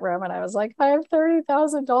into that room and I was like, I have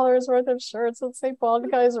 $30,000 worth of shirts that say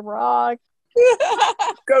Bald Guys Rock.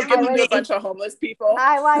 Go give them to a bunch of homeless people.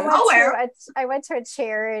 I went to a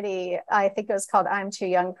charity. I think it was called I'm Too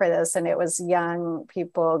Young for This. And it was young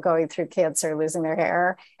people going through cancer, losing their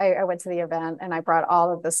hair. I went to the event and I brought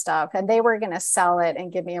all of the stuff and they were going to sell it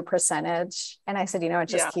and give me a percentage. And I said,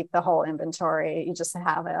 keep the whole inventory. You just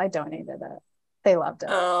have it. I donated it. They loved it.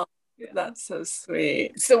 Oh, that's so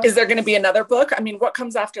sweet. So is there going to be another book? I mean, what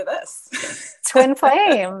comes after this? Twin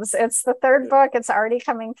Flames. It's the 3rd book. It's already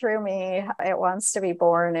coming through me. It wants to be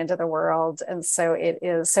born into the world. And so it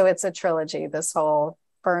is. So it's a trilogy, this whole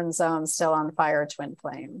Burn Zone, Still on Fire, Twin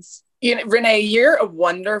Flames. Renee, you're a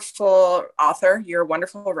wonderful author. You're a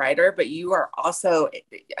wonderful writer, but you are also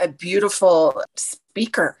a beautiful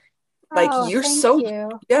speaker. You're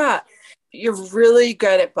you're really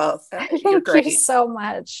good at both. You're great. Thank you so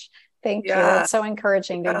much. Thank you. It's so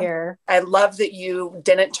encouraging to hear. I love that you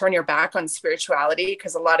didn't turn your back on spirituality,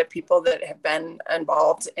 because a lot of people that have been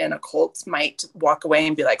involved in occults might walk away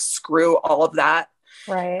and be like, screw all of that.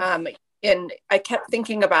 Right. And I kept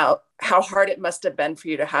thinking about how hard it must have been for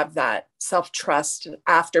you to have that self-trust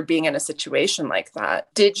after being in a situation like that.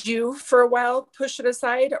 Did you, for a while, push it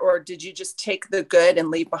aside, or did you just take the good and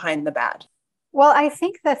leave behind the bad? Well, I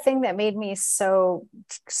think the thing that made me so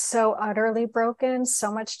utterly broken, so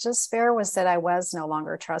much despair, was that I was no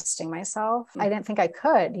longer trusting myself. I didn't think I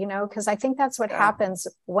could, because I think that's what happens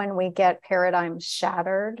when we get paradigms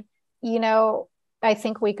shattered. I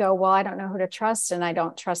think we go, well, I don't know who to trust, and I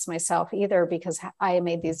don't trust myself either because I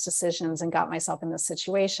made these decisions and got myself in this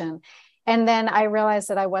situation. And then I realized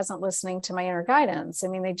that I wasn't listening to my inner guidance. I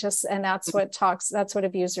mean, that's what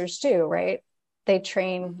abusers do, right? They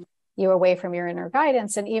train you away from your inner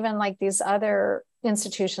guidance. And even like these other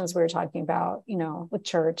institutions we were talking about, with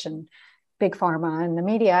church and big pharma and the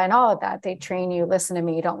media and all of that, they train you, listen to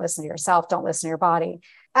me, don't listen to yourself, don't listen to your body.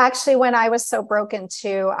 Actually, when I was so broken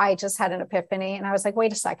too, I just had an epiphany and I was like,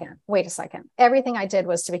 wait a second. Everything I did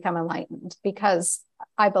was to become enlightened because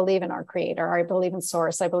I believe in our creator. I believe in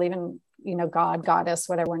source. I believe in, God, goddess,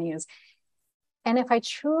 whatever one you use. And if I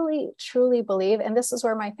truly, truly believe, and this is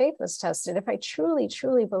where my faith was tested, if I truly,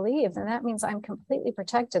 truly believe, then that means I'm completely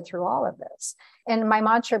protected through all of this. And my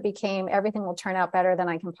mantra became, everything will turn out better than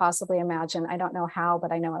I can possibly imagine. I don't know how,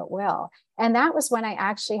 but I know it will. And that was when I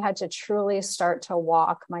actually had to truly start to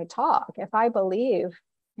walk my talk. If I believe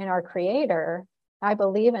in our creator, I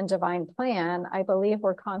believe in divine plan, I believe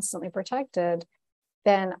we're constantly protected,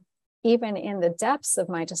 then even in the depths of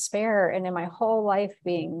my despair and in my whole life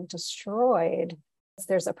being destroyed,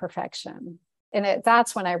 there's a perfection. And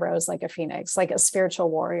that's when I rose like a phoenix, like a spiritual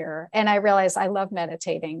warrior. And I realized I love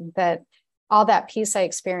meditating, that all that peace I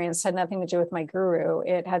experienced had nothing to do with my guru.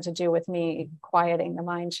 It had to do with me quieting the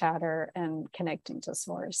mind chatter and connecting to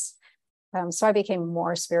source. So I became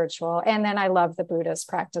more spiritual. And then I love the Buddhist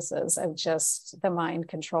practices of just the mind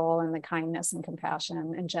control and the kindness and compassion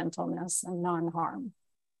and gentleness and non-harm.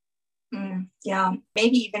 Yeah,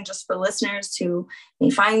 maybe even just for listeners who may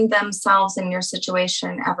find themselves in your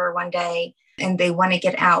situation ever one day and they want to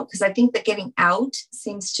get out, because I think that getting out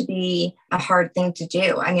seems to be a hard thing to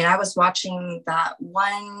do. I mean, I was watching that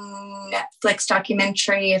one Netflix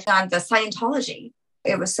documentary on the Scientology.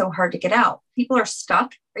 It was so hard to get out. People are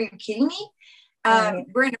stuck. Are you kidding me?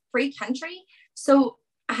 We're in a free country. So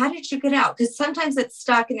how did you get out? Because sometimes it's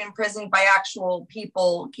stuck and imprisoned by actual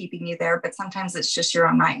people keeping you there, but sometimes it's just your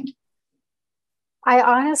own mind. I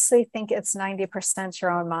honestly think it's 90%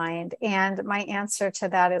 your own mind. And my answer to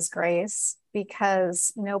that is grace,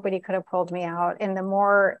 because nobody could have pulled me out. And the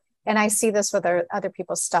more, and I see this with other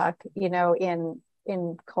people stuck, you know, in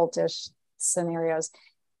cultish scenarios,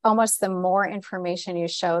 almost the more information you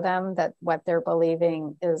show them that what they're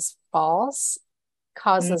believing is false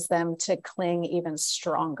causes them to cling even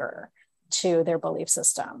stronger to their belief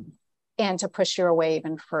system and to push you away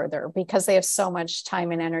even further, because they have so much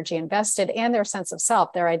time and energy invested and their sense of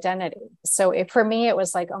self, their identity. So for me, it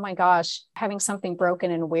was like, oh my gosh, having something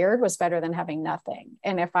broken and weird was better than having nothing.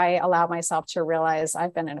 And if I allow myself to realize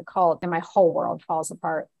I've been in a cult and my whole world falls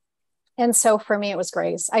apart. And so for me, it was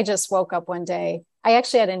grace. I just woke up one day. I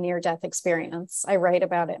actually had a near-death experience. I write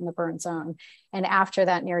about it in The Burn Zone. And after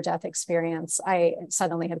that near-death experience, I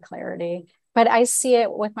suddenly had clarity. But I see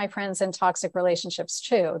it with my friends in toxic relationships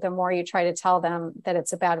too. The more you try to tell them that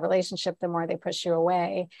it's a bad relationship, the more they push you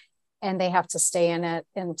away. And they have to stay in it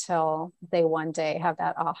until they one day have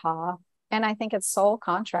that aha. And I think it's soul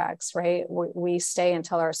contracts, right? We stay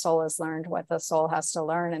until our soul has learned what the soul has to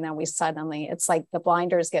learn. And then we suddenly, it's like the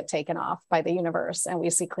blinders get taken off by the universe and we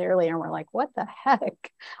see clearly and we're like, what the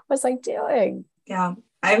heck was I doing? Yeah,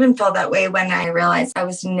 I even felt that way when I realized I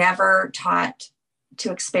was never taught to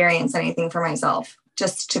experience anything for myself,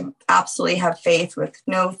 just to absolutely have faith with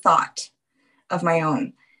no thought of my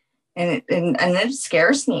own. And it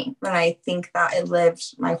scares me when I think that I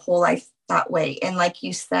lived my whole life that way. And like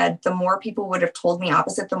you said, the more people would have told me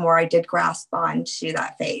opposite, the more I did grasp on to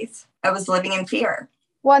that faith. I was living in fear.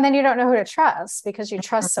 Well, and then you don't know who to trust because you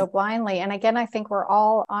trust so blindly. And again, I think we're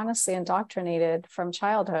all honestly indoctrinated from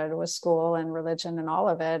childhood with school and religion and all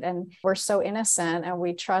of it. And we're so innocent and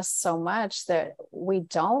we trust so much that we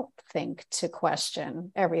don't think to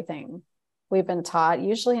question everything we've been taught,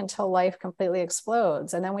 usually until life completely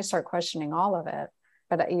explodes. And then we start questioning all of it.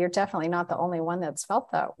 But you're definitely not the only one that's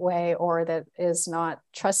felt that way or that is not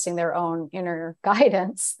trusting their own inner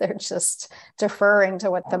guidance. They're just deferring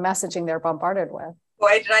to what the messaging they're bombarded with.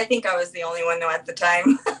 Boy, did I think I was the only one though at the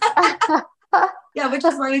time. Yeah, which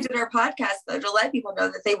is why we did our podcast, though, to let people know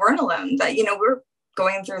that they weren't alone, that, you know, we're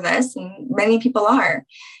going through this and many people are.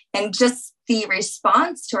 And just the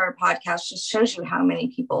response to our podcast just shows you how many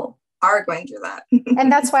people are going through that.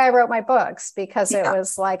 And that's why I wrote my books, because it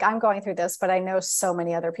was like, I'm going through this, but I know so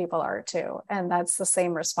many other people are too. And that's the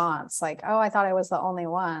same response. Like, oh, I thought I was the only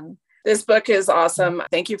one. This book is awesome.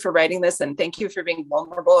 Thank you for writing this. And thank you for being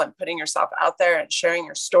vulnerable and putting yourself out there and sharing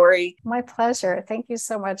your story. My pleasure. Thank you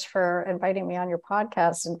so much for inviting me on your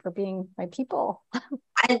podcast and for being my people.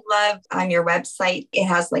 I love on your website, it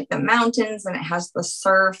has like the mountains and it has the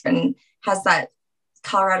surf and has that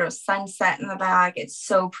Colorado sunset in the back. It's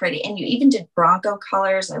so pretty. And you even did Bronco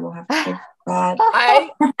colors. I will have to give that.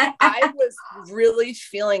 I was really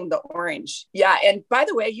feeling the orange. Yeah. And by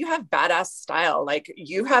the way, you have badass style. Like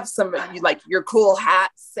you have like your cool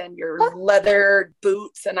hats and your leather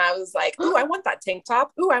boots. And I was like, ooh, I want that tank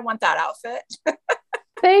top. Ooh, I want that outfit.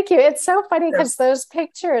 Thank you. It's so funny because those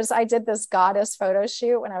pictures, I did this goddess photo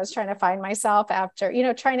shoot when I was trying to find myself after, you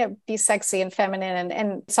know, trying to be sexy and feminine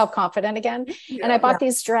and self-confident again. Yeah, and I bought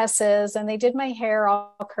these dresses and they did my hair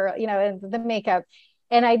all curl, you know, and the makeup.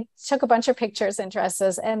 And I took a bunch of pictures and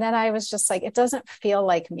dresses. And then I was just like, it doesn't feel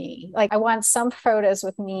like me. Like I want some photos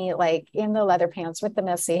with me, like in the leather pants with the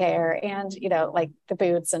messy hair and, you know, like the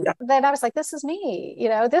boots. And then I was like, this is me, you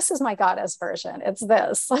know, this is my goddess version. It's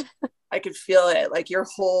this. I could feel it. Like your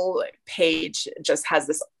whole page just has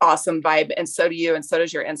this awesome vibe. And so do you. And so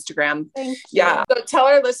does your Instagram. Thank you. Yeah. So tell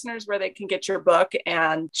our listeners where they can get your book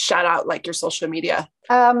and shout out like your social media.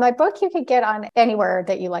 My book you could get on anywhere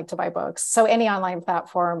that you like to buy books. So any online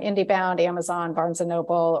platform, IndieBound, Amazon, Barnes &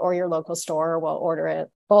 Noble, or your local store will order it,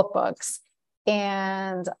 both books.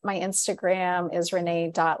 And my Instagram is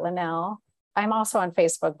renee.linnell. I'm also on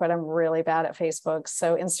Facebook, but I'm really bad at Facebook.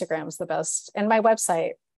 So Instagram's the best. And my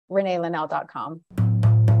website, reneelinnell.com.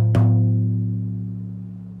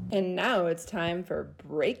 And now it's time for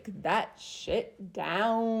Break That Shit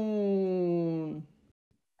Down.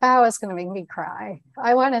 Oh, it's going to make me cry.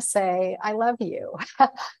 I want to say, I love you.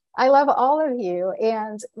 I love all of you.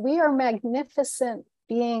 And we are magnificent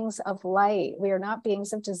beings of light. We are not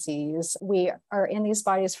beings of disease. We are in these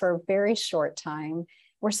bodies for a very short time.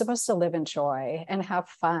 We're supposed to live in joy and have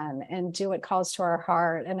fun and do what calls to our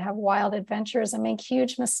heart and have wild adventures and make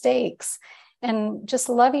huge mistakes and just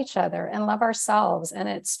love each other and love ourselves. And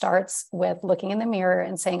it starts with looking in the mirror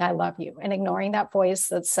and saying, I love you, and ignoring that voice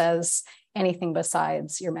that says anything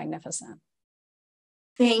besides you're magnificent.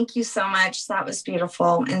 Thank you so much. That was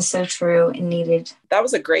beautiful and so true and needed. That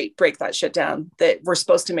was a great break that shit down, that we're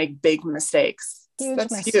supposed to make big mistakes.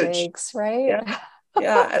 Huge mistakes, right?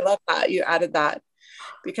 Yeah, I love that. You added that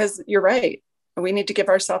because you're right. We need to give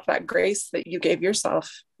ourselves that grace that you gave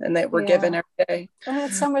yourself and that we're given every day. Oh,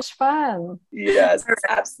 it's so much fun. Yes,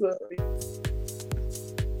 absolutely.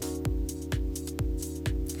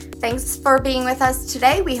 Thanks for being with us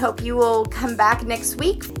today. We hope you will come back next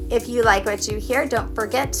week. If you like what you hear, don't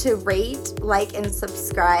forget to rate, like, and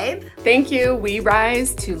subscribe. Thank you. We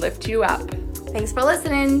rise to lift you up. Thanks for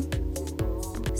listening.